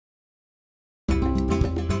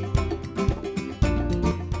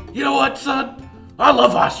You know what, son? I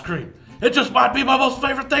love ice cream. It just might be my most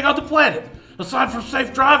favorite thing on the planet, aside from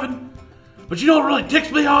safe driving. But you know what really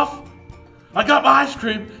ticks me off? I got my ice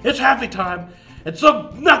cream, it's happy time, and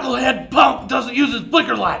some knucklehead punk doesn't use his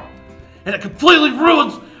blinker light, and it completely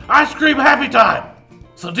ruins ice cream happy time.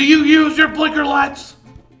 So do you use your blinker lights?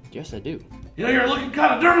 Yes, I do. You know, you're looking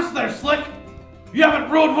kind of nervous there, Slick. You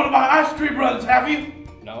haven't ruined one of my ice cream runs, have you?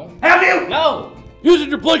 No. Have you? No! Using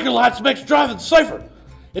your blinker lights makes driving safer.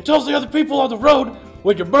 It tells the other people on the road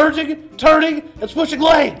when you're merging, turning, and switching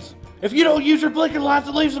lanes. If you don't use your blinker lights,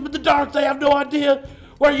 it leaves them in the dark. They have no idea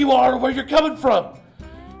where you are or where you're coming from.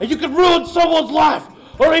 And you can ruin someone's life,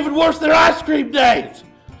 or even worse, their ice cream days.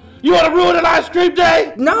 You want to ruin an ice cream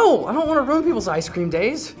day? No! I don't want to ruin people's ice cream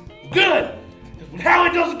days. Good! Because when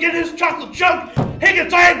Howie doesn't get his chocolate chunk, he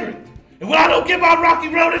gets angry. And when I don't get my Rocky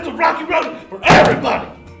Road, it's a Rocky Road for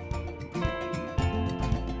everybody.